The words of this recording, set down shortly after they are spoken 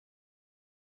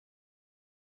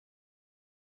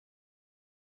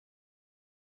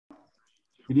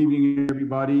Good evening,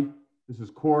 everybody. This is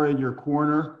CORA in your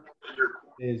corner.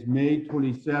 It is May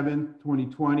 27th,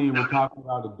 2020, and we're talking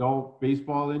about adult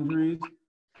baseball injuries.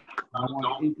 I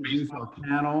want to introduce our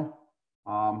panel,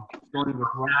 starting with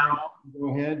Ryan.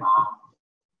 Go ahead.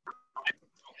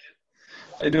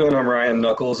 How you doing? I'm Ryan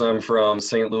Knuckles. I'm from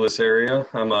St. Louis area.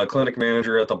 I'm a clinic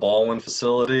manager at the Baldwin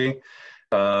facility.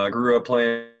 Grew up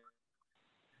playing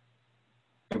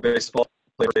baseball,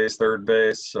 played base, third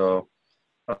base, so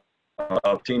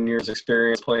about 10 years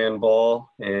experience playing ball,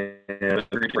 and 3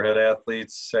 head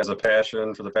athletes as a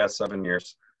passion for the past 7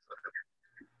 years.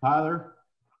 Tyler.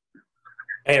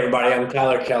 Hey everybody, I'm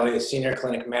Tyler Kelly, a senior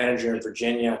clinic manager in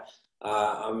Virginia.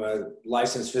 I'm a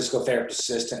licensed physical therapist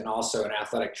assistant and also an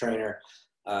athletic trainer.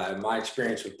 My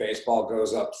experience with baseball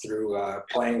goes up through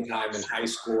playing time in high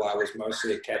school. I was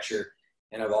mostly a catcher,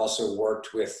 and I've also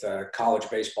worked with college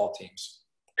baseball teams.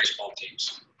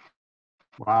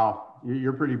 Wow,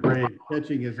 you're pretty brave.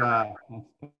 Catching is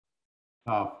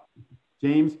tough.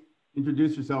 James,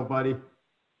 introduce yourself, buddy.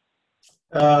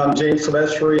 James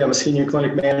Silvestri. I'm a senior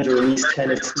clinic manager in East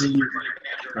Tennessee.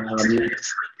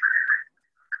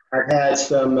 I've had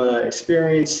some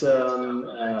experience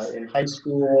in high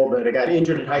school, but I got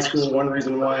injured in high school. One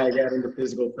reason why I got into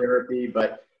physical therapy,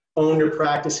 but owned a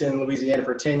practice in Louisiana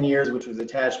for 10 years, which was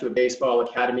attached to a baseball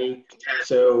academy.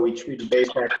 So we treated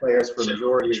baseball players for the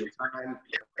majority of the time,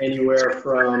 anywhere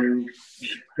from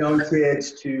young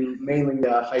kids to mainly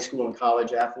high school and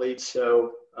college athletes.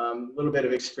 So a little bit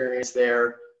of experience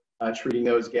there, treating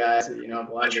those guys, a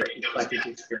lot of eclectic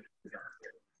experience.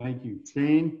 Thank you.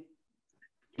 Shane,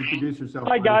 introduce yourself.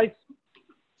 Hi, guys.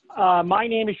 My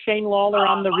name is Shane Lawler.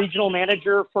 I'm the regional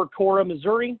manager for CORA,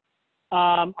 Missouri.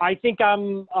 I think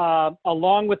I'm,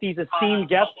 along with these esteemed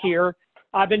guests here,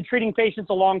 I've been treating patients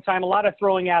a long time, a lot of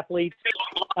throwing athletes.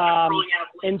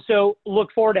 And so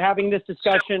look forward to having this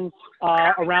discussion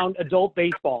around adult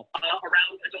baseball.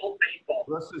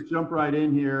 Let's just jump right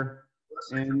in here.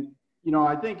 And,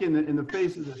 I think in the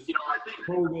face of this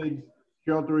COVID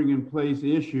sheltering in place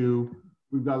issue,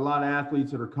 we've got a lot of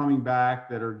athletes that are coming back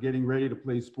that are getting ready to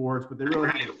play sports, but they really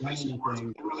haven't done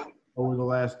anything over the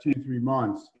last 2-3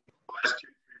 months.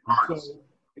 So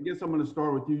I guess I'm going to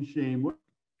start with you, Shane.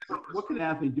 What can an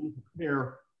athlete do to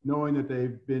prepare, knowing that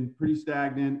they've been pretty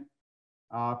stagnant,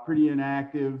 pretty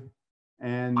inactive,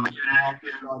 and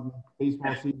now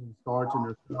baseball season starts and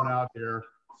they're thrown out there?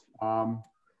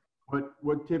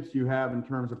 What tips do you have in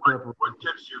terms of preparation?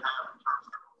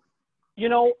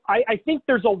 I think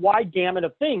there's a wide gamut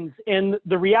of things. And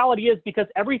the reality is, because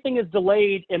everything is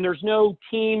delayed and there's no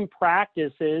team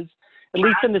practices, at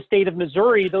least in the state of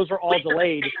Missouri, those are all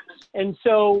delayed. And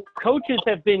so coaches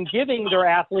have been giving their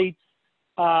athletes,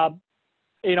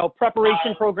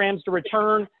 preparation programs to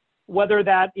return, whether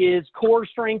that is core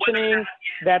strengthening,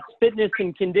 that's fitness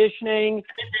and conditioning,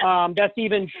 that's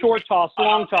even short toss,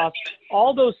 long toss,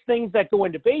 all those things that go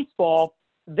into baseball,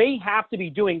 they have to be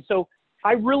doing. So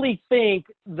I really think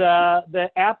the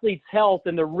athlete's health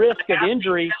and the risk of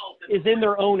injury is in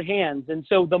their own hands. And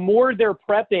so the more they're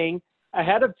prepping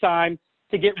ahead of time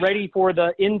to get ready for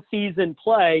the in-season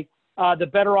play, the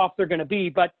better off they're going to be.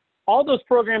 But all those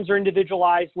programs are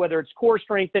individualized, whether it's core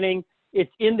strengthening,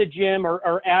 it's in the gym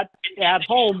or at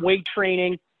home weight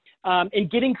training, and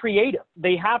getting creative.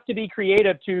 They have to be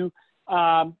creative to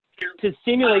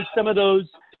simulate some of those,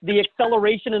 the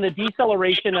acceleration and the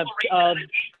deceleration of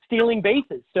stealing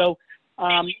bases. So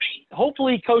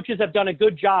hopefully coaches have done a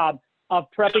good job of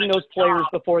prepping those players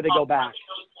before they go back.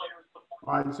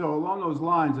 All right, so along those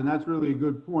lines, and that's really a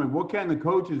good point, what can the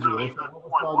coaches do?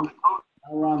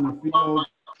 Around the field,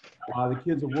 the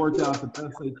kids have worked out the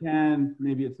best they can.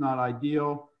 Maybe it's not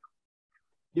ideal.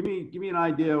 Give me an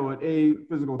idea of what A,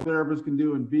 physical therapists can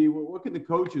do, and B, what can the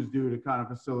coaches do to kind of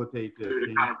facilitate this?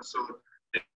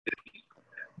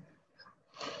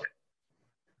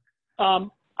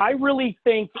 I really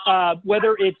think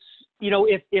whether it's,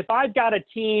 if I've got a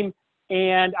team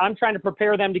and I'm trying to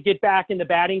prepare them to get back in the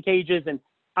batting cages and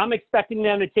I'm expecting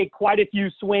them to take quite a few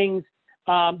swings,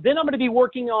 then I'm going to be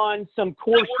working on some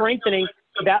core strengthening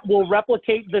that will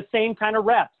replicate the same kind of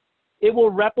reps. It will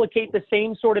replicate the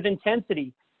same sort of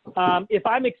intensity. If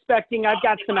I'm expecting I've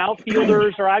got some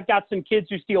outfielders or I've got some kids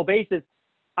who steal bases,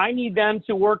 I need them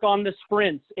to work on the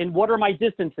sprints. And what are my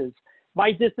distances?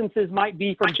 My distances might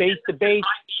be from base to base,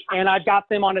 and I've got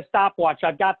them on a stopwatch.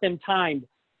 I've got them timed.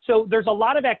 So there's a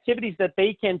lot of activities that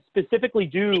they can specifically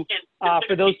do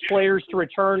for those players to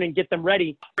return and get them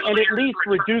ready and at least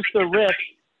reduce the risk.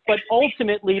 But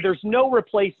ultimately, there's no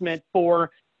replacement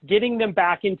for getting them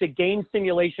back into game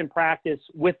simulation practice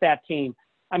with that team.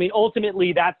 I mean,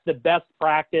 ultimately, that's the best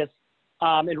practice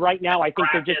And right now, I think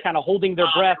they're just kind of holding their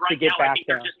breath to get back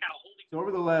there. So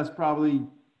over the last probably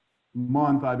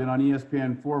month, I've been on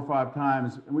ESPN 4 or 5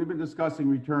 times, and we've been discussing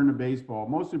return to baseball,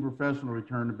 mostly professional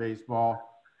return to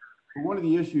baseball. But one of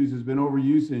the issues has been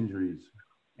overuse injuries.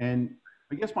 And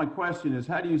I guess my question is,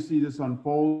 how do you see this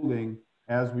unfolding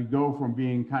as we go from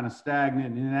being kind of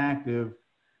stagnant and inactive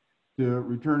to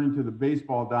returning to the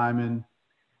baseball diamond?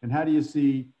 And how do you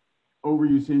see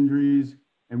overuse injuries,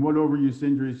 and what overuse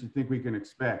injuries do you think we can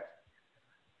expect?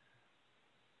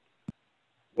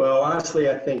 Well, honestly,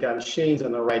 I think Shane's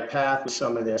on the right path with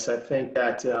some of this. I think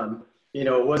that, you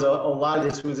know, it was a lot of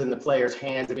this was in the players'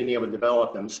 hands of being able to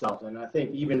develop themselves. And I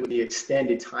think even with the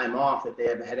extended time off, that they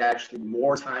have had actually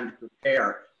more time to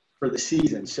prepare for the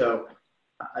season. So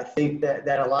I think that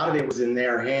a lot of it was in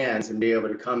their hands and be able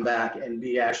to come back and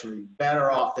be actually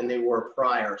better off than they were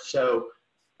prior. So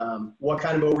what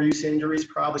kind of overuse injuries?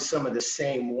 Probably some of the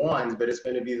same ones, but it's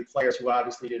going to be the players who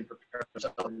obviously didn't prepare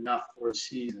themselves enough for the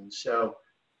season. So,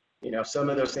 you know, some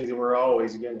of those things that we're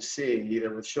always going to see,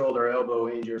 either with shoulder, elbow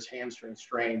injuries, hamstring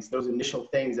strains, those initial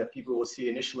things that people will see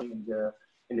initially in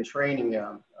the training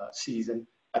season.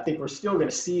 I think we're still going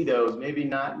to see those, maybe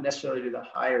not necessarily to the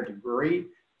higher degree,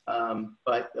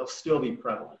 but they'll still be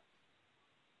prevalent.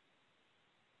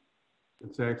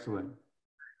 That's excellent.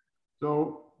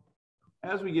 So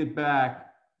as we get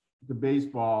back to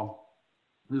baseball,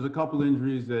 there's a couple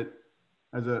injuries that,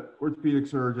 as an orthopedic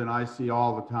surgeon, I see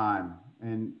all the time.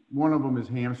 And one of them is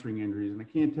hamstring injuries. And I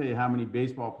can't tell you how many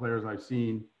baseball players I've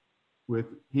seen with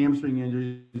hamstring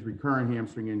injuries, recurring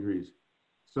hamstring injuries.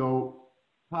 So,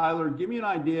 Tyler, give me an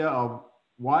idea of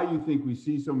why you think we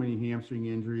see so many hamstring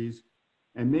injuries.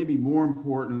 And maybe more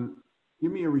important,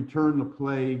 give me a return to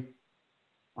play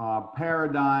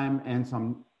paradigm and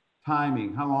some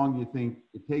timing. How long do you think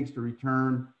it takes to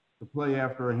return to play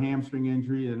after a hamstring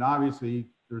injury? And obviously,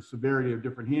 there's severity of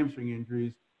different hamstring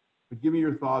injuries. But give me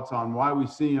your thoughts on why we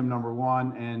see them, number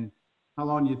one, and how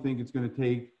long do you think it's going to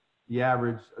take the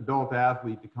average adult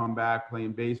athlete to come back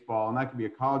playing baseball? And that could be a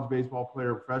college baseball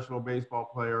player, professional baseball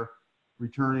player,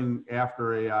 returning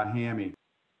after a hammy.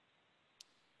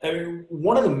 I mean,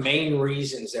 one of the main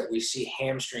reasons that we see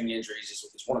hamstring injuries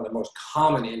is one of the most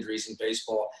common injuries in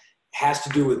baseball. It has to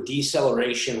do with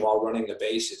deceleration while running the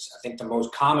bases. I think the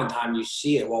most common time you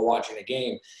see it while watching a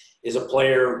game is a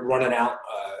player running out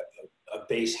a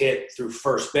base hit through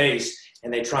first base,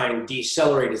 and they try and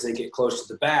decelerate as they get close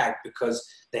to the bag, because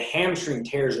the hamstring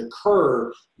tears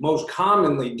occur most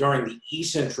commonly during the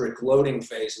eccentric loading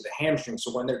phase of the hamstring.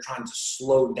 So when they're trying to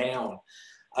slow down,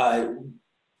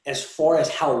 as far as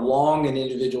how long an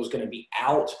individual is going to be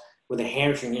out with a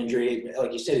hamstring injury,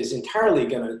 like you said, is entirely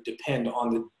going to depend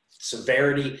on the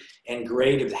severity and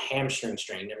grade of the hamstring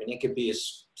strain. I mean, it could be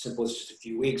as simple as just a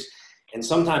few weeks. And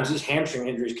sometimes these hamstring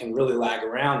injuries can really lag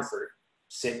around for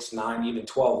 6, 9, even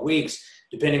 12 weeks,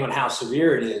 depending on how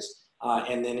severe it is.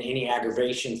 And then any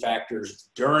aggravation factors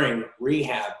during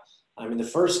rehab. I mean, the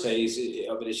first phase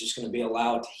of it is just going to be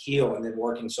allowed to heal, and then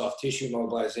working soft tissue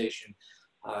mobilization.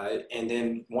 And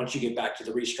then once you get back to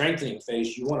the re-strengthening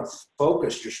phase, you want to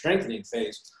focus your strengthening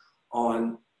phase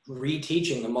on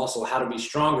reteaching the muscle how to be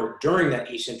stronger during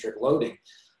that eccentric loading.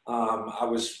 I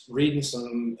was reading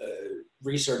some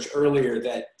research earlier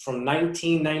that from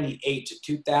 1998 to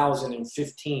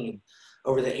 2015,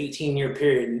 over the 18-year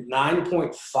period,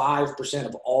 9.5%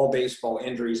 of all baseball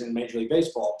injuries in Major League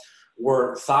Baseball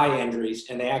were thigh injuries,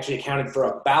 and they actually accounted for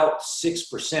about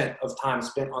 6% of time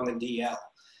spent on the DL.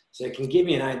 So it can give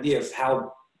you an idea of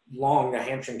how long a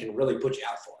hamstring can really put you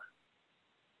out for.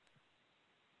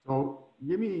 So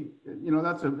give me, you know,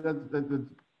 that's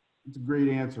a great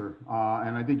answer.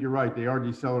 And I think you're right. They are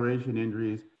deceleration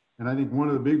injuries. And I think one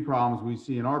of the big problems we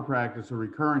see in our practice are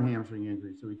recurrent hamstring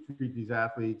injuries. So we treat these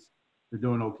athletes, they're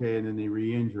doing okay, and then they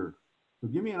re-injure. So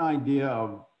give me an idea of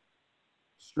a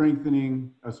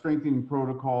strengthening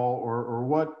protocol, or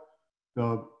what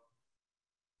the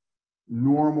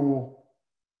normal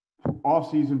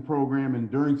off-season program and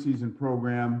during season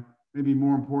program, maybe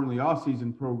more importantly,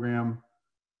 off-season program,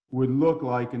 would look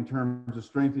like in terms of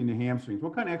strengthening the hamstrings.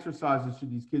 What kind of exercises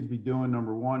should these kids be doing,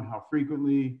 number one, how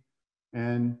frequently,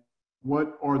 and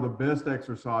what are the best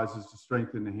exercises to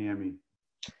strengthen the hammy?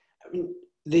 I mean,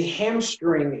 the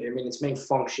hamstring, I mean, its main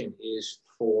function is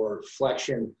for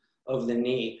flexion of the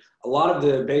knee. A lot of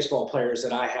the baseball players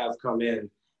that I have come in,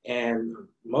 and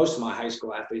most of my high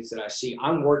school athletes that I see,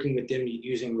 I'm working with them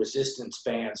using resistance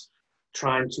bands,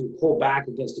 trying to pull back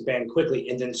against the band quickly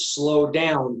and then slow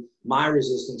down my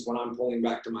resistance when I'm pulling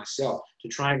back to myself to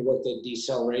try and work the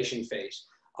deceleration phase.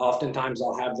 Oftentimes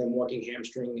I'll have them working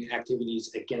hamstring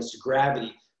activities against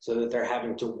gravity so that they're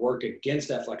having to work against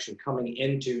that flexion coming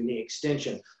into knee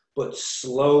extension, but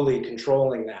slowly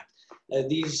controlling that.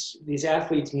 These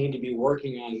athletes need to be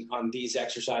working on these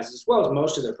exercises as well as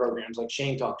most of their programs, like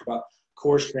Shane talked about,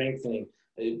 core strengthening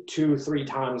 2-3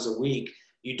 times a week.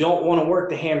 You don't want to work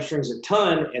the hamstrings a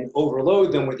ton and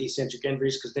overload them with eccentric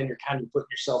injuries, because then you're kind of putting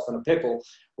yourself in a pickle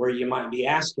where you might be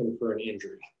asking for an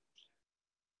injury.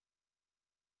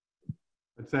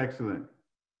 That's excellent.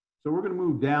 So we're going to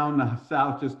move down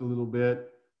south just a little bit.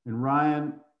 And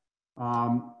Ryan,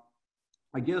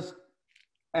 I guess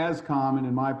as common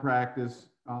in my practice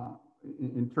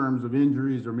in terms of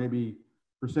injuries, or maybe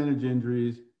percentage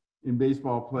injuries in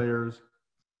baseball players,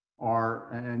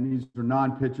 are, and these are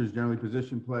non-pitchers, generally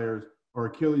position players, are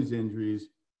Achilles injuries.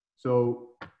 So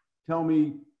tell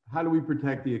me, how do we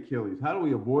protect the Achilles? How do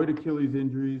we avoid Achilles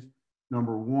injuries?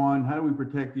 Number one, how do we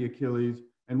protect the Achilles?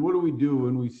 And what do we do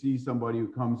when we see somebody who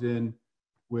comes in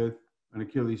with an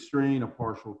Achilles strain, a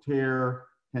partial tear,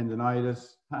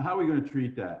 tendonitis? How are we going to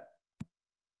treat that?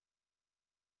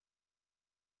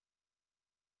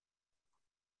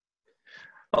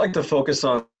 I like to focus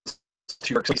on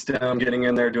getting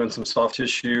in there, doing some soft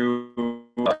tissue,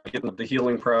 getting the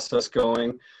healing process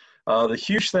going. The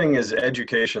huge thing is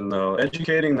education, though.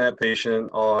 Educating that patient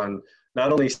on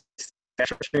not only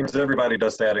stretching, because everybody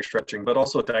does static stretching, but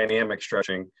also dynamic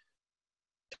stretching.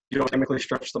 You don't chemically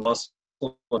stretch the muscle,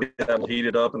 get that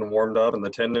heated up and warmed up and the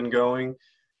tendon going.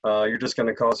 You're just going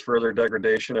to cause further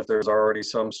degradation if there's already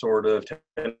some sort of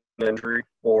tendon injury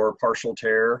or partial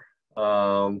tear.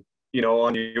 You know,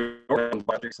 on your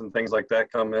plastics and things like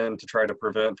that come in to try to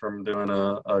prevent from doing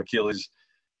a Achilles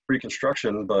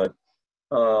reconstruction, but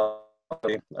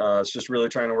it's just really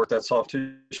trying to work that soft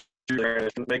tissue and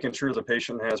making sure the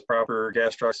patient has proper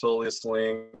gastroc-soleus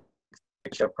length,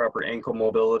 have proper ankle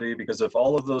mobility, because if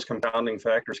all of those compounding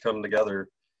factors come together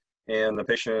and the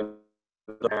patient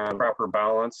has proper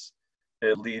balance,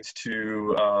 it leads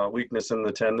to weakness in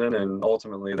the tendon and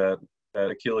ultimately that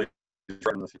Achilles.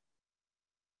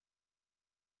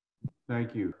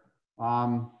 Thank you.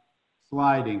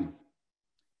 Sliding.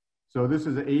 So this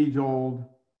is an age-old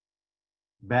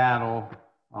battle.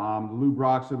 The Lou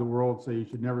Brocks of the world say you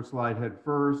should never slide head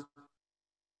first.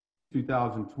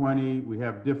 2020, we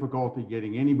have difficulty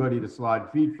getting anybody to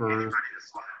slide feet first.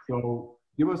 So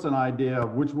give us an idea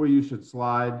of which way you should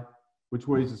slide, which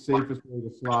way is the safest way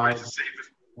to slide,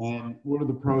 and what are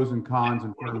the pros and cons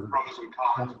in terms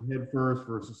of head first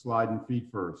versus sliding feet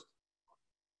first.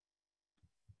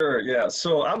 Sure, yeah.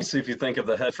 So obviously, if you think of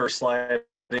the head first sliding,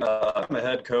 I'm a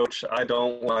head coach. I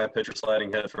don't want a pitcher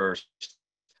sliding head first.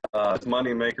 It's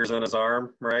money makers in his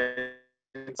arm, right?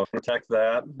 So protect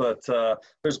that. But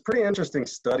there's a pretty interesting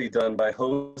study done by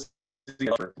Jose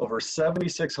over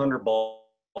 7,600 balls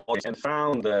and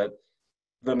found that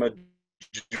the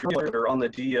majority are on the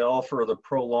DL for the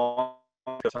prolonged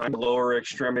time, lower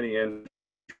extremity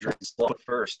injuries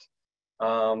first.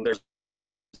 There's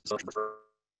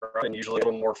and usually a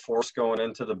little more force going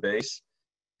into the base.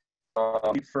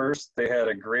 First, they had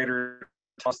a greater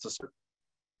toss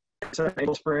to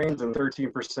ankle sprains and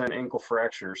 13% ankle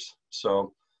fractures.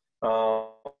 So,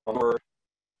 more,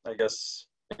 I guess,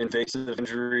 invasive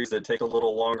injuries that take a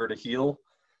little longer to heal.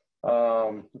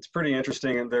 It's pretty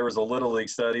interesting. And there was a Little League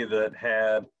study that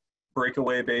had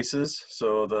breakaway bases.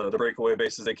 So the breakaway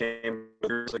bases that came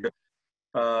years ago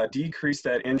decreased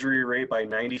that injury rate by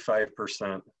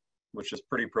 95%. Which is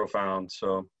pretty profound.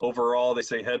 So overall, they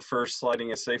say head first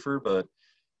sliding is safer, but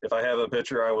if I have a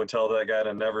pitcher, I would tell that guy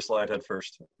to never slide head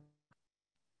first.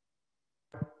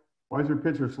 Why is your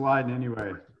pitcher sliding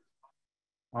anyway?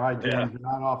 All right, James, You're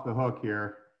not off the hook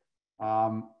here.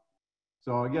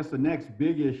 So I guess the next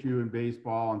big issue in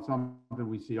baseball, and something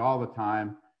we see all the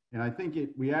time, and I think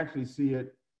we actually see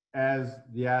it as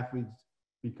the athletes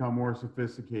become more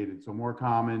sophisticated. So more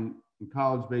common in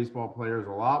college baseball players,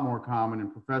 a lot more common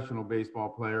in professional baseball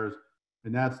players,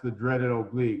 and that's the dreaded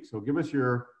oblique. So give us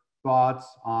your thoughts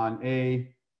on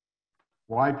A,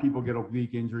 why people get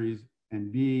oblique injuries,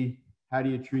 and B, how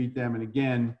do you treat them? And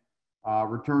again,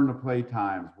 return to play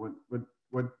times.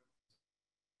 What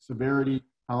severity,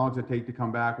 how long does it take to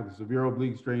come back with a severe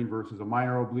oblique strain versus a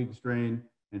minor oblique strain,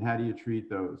 and how do you treat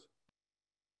those?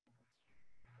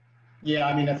 Yeah,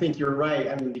 I mean, I think you're right.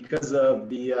 I mean, because of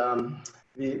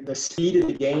the speed of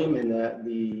the game and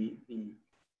the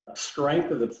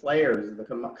strength of the players, the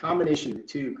combination of the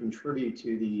two contribute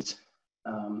to these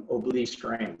oblique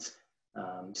strains.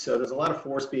 So there's a lot of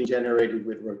force being generated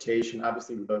with rotation,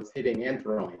 obviously with both hitting and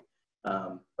throwing.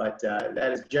 But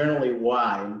that is generally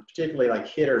why, and particularly like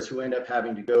hitters who end up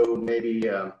having to go maybe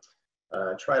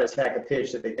try to attack a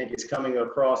pitch that they think is coming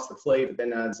across the plate, but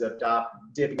then ends up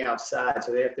dipping outside.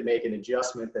 So they have to make an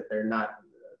adjustment that they're not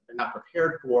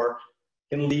prepared for,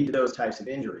 can lead to those types of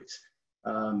injuries.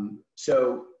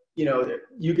 So, you know,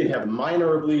 you can have a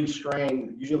minor oblique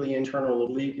strain, usually internal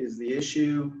oblique is the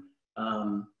issue,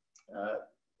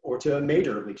 or to a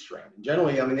major oblique strain.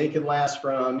 Generally, I mean, they can last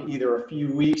from either a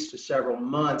few weeks to several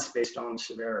months based on the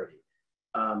severity.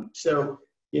 So,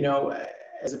 you know,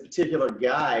 as a particular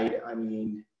guide, I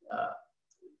mean,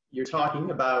 you're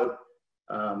talking about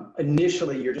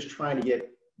initially you're just trying to get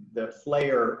the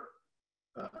player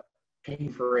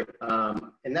pain-free,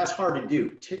 and that's hard to do,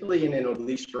 particularly in an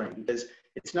oblique strain, because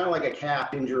it's not like a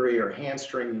calf injury or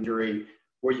hamstring injury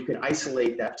where you can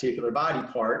isolate that particular body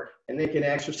part and they can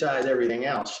exercise everything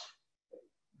else.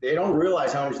 They don't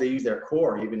realize how much they use their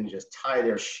core, even to just tie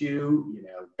their shoe, you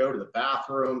know, go to the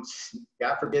bathroom,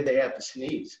 God forbid they have to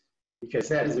sneeze, because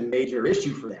that is a major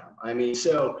issue for them. I mean,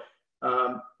 so,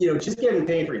 you know, just getting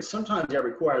pain-free. Sometimes that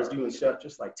requires doing stuff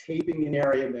just like taping an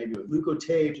area, maybe with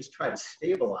leukotape, just try to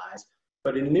stabilize.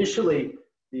 But initially,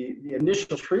 the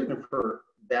initial treatment for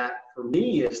that, for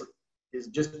me, is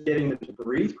just getting them to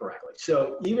breathe correctly.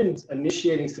 So even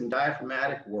initiating some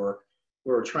diaphragmatic work,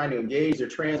 we're trying to engage their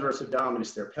transverse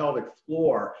abdominis, their pelvic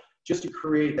floor, just to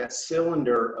create that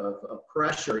cylinder of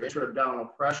pressure, intra-abdominal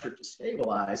pressure to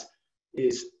stabilize,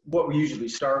 is what we usually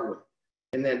start with.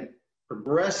 And then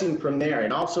progressing from there,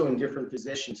 and also in different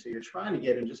positions. So you're trying to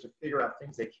get them just to figure out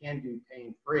things they can do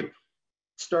pain-free.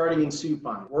 Starting in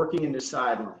supine, working into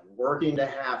sideline, working into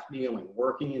half kneeling,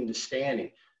 working into standing,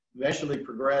 eventually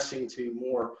progressing to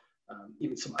more,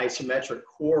 even some isometric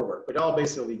core work, but it all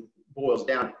basically boils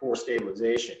down to core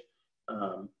stabilization.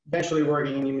 Eventually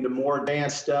working into more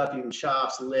advanced stuff, even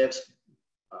chops, lifts,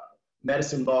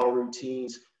 medicine ball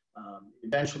routines.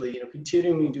 Eventually, you know,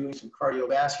 continuing doing some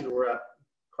cardiovascular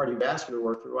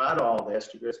work throughout all this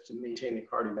to maintain the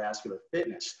cardiovascular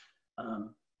fitness.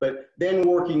 But then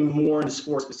working more into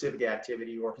sport-specific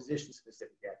activity or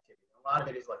position-specific activity. A lot of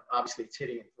it is like, obviously, it's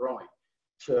hitting and throwing.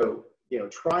 So, you know,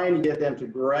 trying to get them to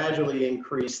gradually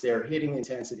increase their hitting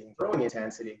intensity and throwing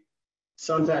intensity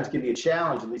sometimes can be a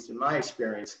challenge, at least in my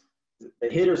experience. The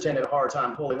hitters tend to have a hard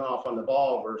time pulling off on the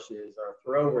ball versus our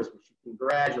throwers, which you can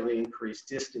gradually increase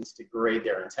distance to grade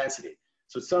their intensity.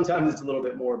 So sometimes it's a little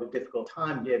bit more of a difficult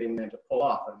time getting them to pull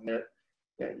off. I mean,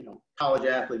 you know, college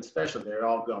athletes especially, they're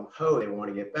all gung-ho, they want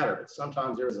to get better. But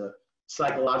sometimes there's a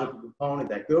psychological component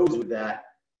that goes with that,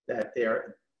 that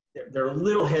they're a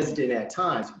little hesitant at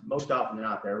times. Most often they're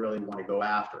not, they really want to go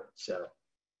after it. So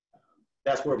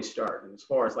that's where we start. And as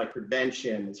far as like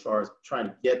prevention, as far as trying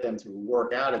to get them to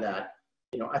work out of that,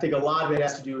 you know, I think a lot of it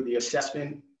has to do with the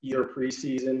assessment, either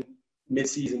preseason,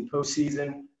 midseason,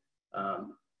 postseason.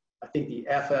 I think the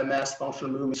FMS,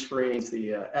 functional movement screens,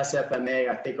 the SFMA,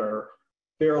 I think are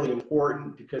fairly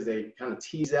important because they kind of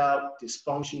tease out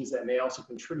dysfunctions that may also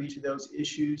contribute to those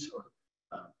issues, or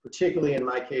particularly in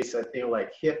my case, I feel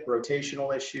like hip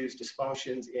rotational issues,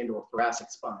 dysfunctions, and or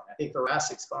thoracic spine. I think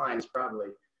thoracic spine is probably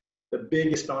the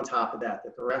biggest on top of that.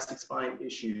 The thoracic spine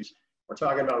issues, we're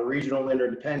talking about regional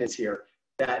interdependence here,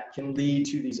 that can lead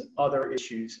to these other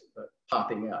issues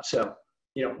popping up. So,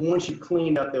 you know, once you've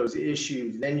cleaned up those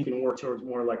issues, then you can work towards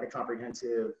more like a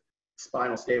comprehensive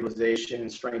spinal stabilization,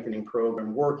 strengthening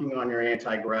program, working on your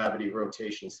anti-gravity,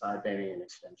 rotation, side bending, and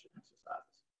extension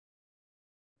exercises.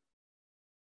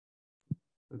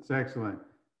 That's excellent.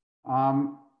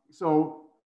 So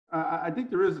I think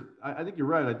there is, I think you're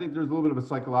right. I think there's a little bit of a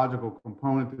psychological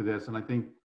component to this. And I think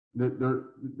the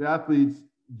athletes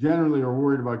generally are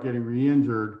worried about getting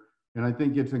re-injured. And I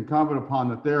think it's incumbent upon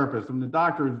the therapist. I mean, the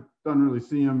doctors don't really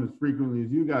see them as frequently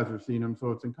as you guys are seeing them. So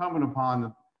it's incumbent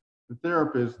upon the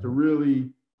therapist to really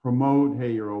promote,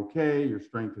 hey, you're okay, your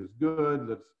strength is good,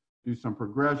 let's do some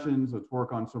progressions, let's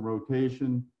work on some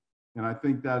rotation. And I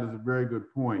think that is a very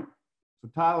good point. So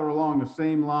Tyler, along the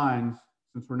same lines,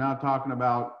 since we're now talking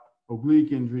about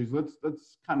oblique injuries, let's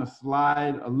kind of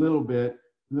slide a little bit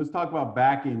and let's talk about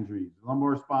back injuries,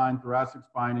 lumbar spine, thoracic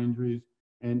spine injuries,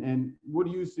 and what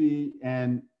do you see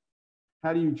and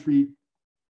how do you treat,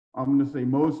 I'm going to say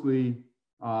mostly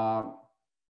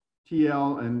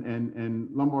TL and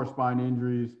lumbar spine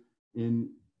injuries in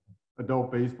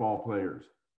adult baseball players?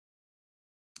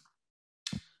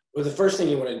 Well, the first thing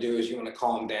you want to do is you want to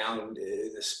calm down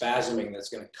the spasming that's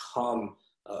going to come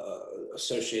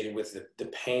associated with the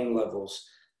pain levels.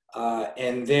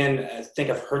 And then I think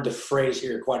I've heard the phrase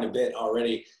here quite a bit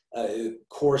already,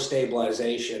 core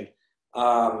stabilization.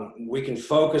 We can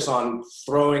focus on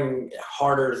throwing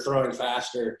harder, throwing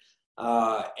faster,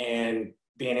 and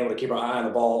being able to keep our eye on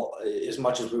the ball as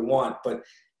much as we want. But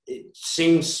it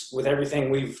seems with everything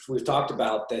we've talked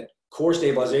about that core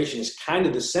stabilization is kind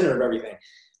of the center of everything.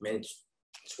 I mean, it's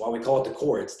why we call it the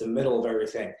core. It's the middle of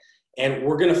everything. And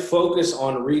we're going to focus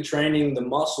on retraining the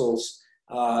muscles,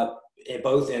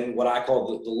 both in what I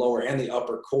call the lower and the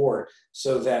upper core,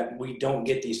 so that we don't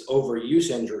get these overuse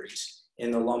injuries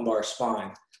in the lumbar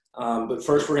spine. But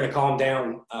first, we're going to calm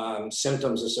down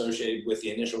symptoms associated with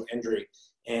the initial injury.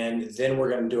 And then we're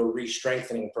going to do a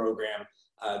re-strengthening program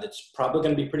that's probably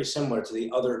going to be pretty similar to the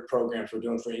other programs we're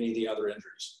doing for any of the other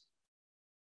injuries.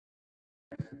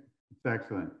 It's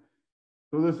excellent.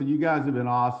 So listen, you guys have been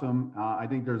awesome. I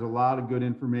think there's a lot of good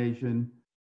information.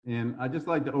 And I'd just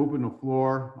like to open the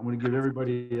floor. I'm going to give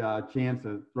everybody a chance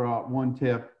to throw out one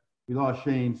tip. We lost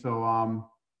Shane, so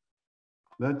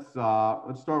let's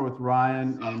start with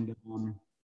Ryan. And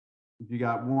if you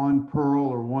got one pearl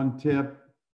or one tip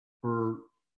for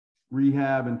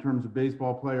rehab in terms of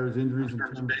baseball players, injuries in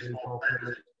terms of baseball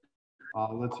players,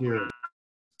 let's hear it.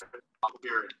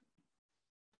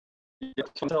 Yeah,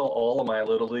 I tell all of my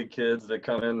little league kids that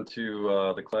come into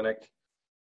the clinic,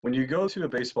 when you go to a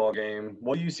baseball game,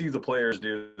 what do you see the players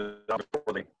do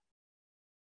before they?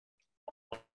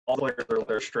 All the players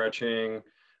are stretching,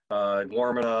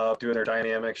 warming up, doing their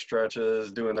dynamic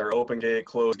stretches, doing their open gate,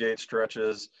 closed gate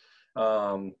stretches.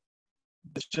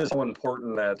 It's just so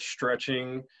important that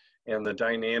stretching and the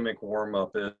dynamic warm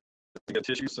up is to get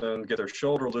tissues and get their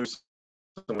shoulder loose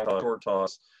and short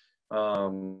toss.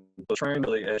 So trying to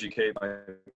really educate my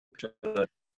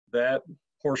that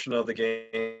portion of the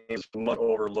game is much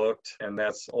overlooked, and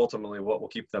that's ultimately what will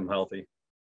keep them healthy.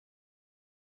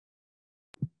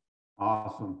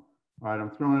 Awesome. All right,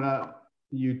 I'm throwing it out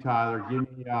to you, Tyler.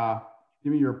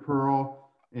 Give me your pearl.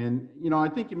 And I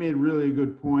think you made really a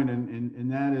good point,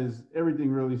 and that is everything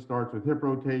really starts with hip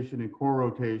rotation and core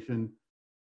rotation.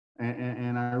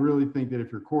 And I really think that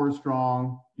if your core is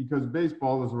strong, because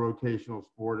baseball is a rotational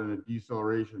sport and a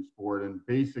deceleration sport, and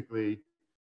basically,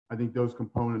 I think those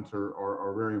components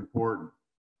are very important.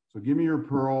 So give me your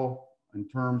pearl in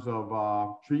terms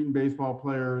of treating baseball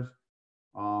players.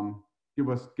 Give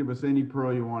us any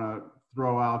pearl you want to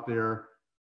throw out there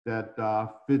that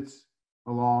fits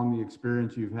along the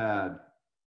experience you've had.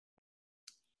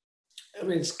 I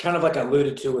mean, it's kind of like I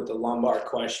alluded to with the lumbar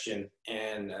question,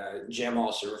 and Jim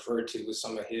also referred to with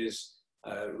some of his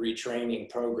retraining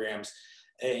programs.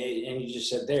 And you just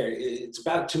said there,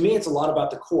 to me, it's a lot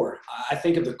about the core. I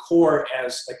think of the core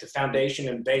as like the foundation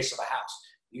and base of a house.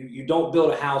 You don't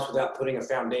build a house without putting a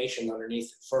foundation underneath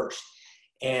it first.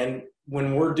 And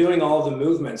when we're doing all the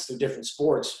movements through different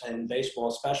sports, and baseball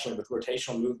especially, with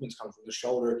rotational movements coming from the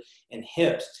shoulder and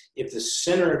hips, if the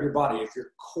center of your body, if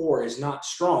your core is not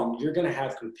strong, you're going to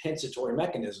have compensatory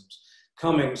mechanisms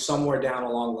coming somewhere down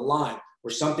along the line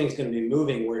where something's going to be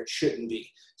moving where it shouldn't be.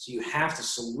 So you have to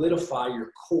solidify your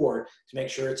core to make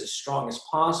sure it's as strong as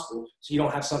possible so you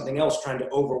don't have something else trying to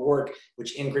overwork,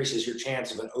 which increases your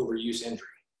chance of an overuse injury.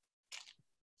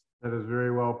 That is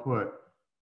very well put.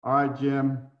 All right,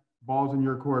 Jim, ball's in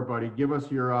your court, buddy. Give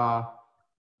us your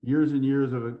years and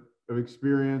years of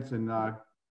experience, and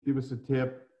give us a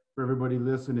tip for everybody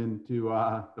listening to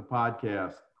the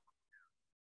podcast.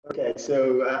 Okay,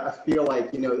 so I feel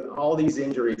like, all these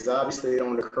injuries, obviously they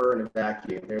don't occur in a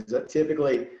vacuum.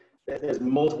 Typically there's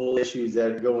multiple issues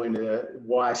that go into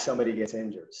why somebody gets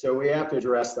injured. So we have to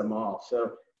address them all.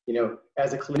 So,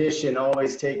 as a clinician,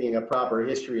 always taking a proper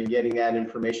history and getting that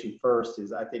information first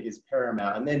I think is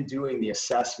paramount. And then doing the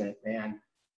assessment, and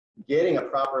getting a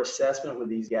proper assessment with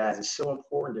these guys is so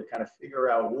important to kind of figure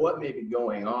out what may be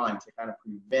going on to kind of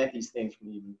prevent these things from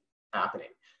even happening.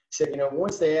 So,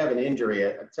 once they have an injury,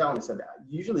 I'm telling them that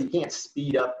usually you can't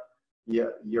speed up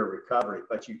your recovery,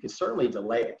 but you can certainly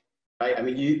delay it, right? I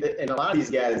mean, and a lot of these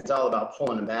guys, it's all about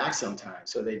pulling them back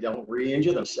sometimes so they don't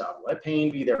re-injure themselves. Let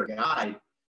pain be their guide,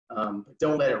 but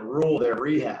don't let it rule their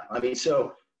rehab. I mean,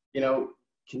 so,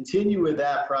 continue with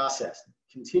that process.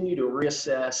 Continue to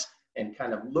reassess and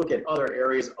kind of look at other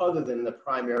areas other than the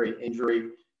primary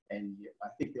injury, and I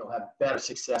think they'll have better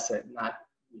success at not,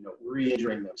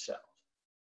 re-injuring themselves.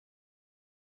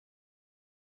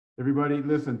 Everybody,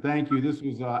 listen, thank you. This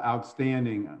was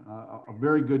outstanding. A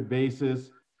very good basis.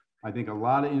 I think a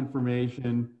lot of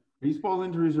information. Baseball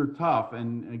injuries are tough.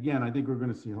 And again, I think we're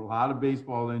going to see a lot of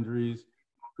baseball injuries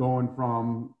going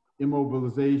from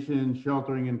immobilization,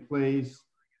 sheltering in place,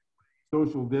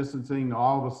 social distancing,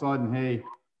 all of a sudden, hey,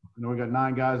 we got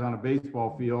 9 guys on a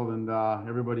baseball field and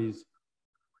everybody's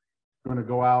going to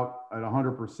go out at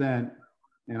 100%.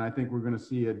 And I think we're going to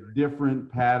see a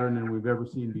different pattern than we've ever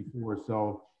seen before.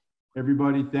 So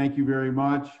everybody, thank you very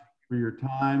much for your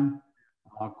time.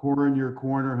 CORA in your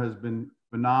corner has been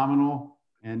phenomenal.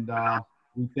 And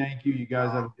we thank you. You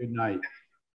guys have a good night.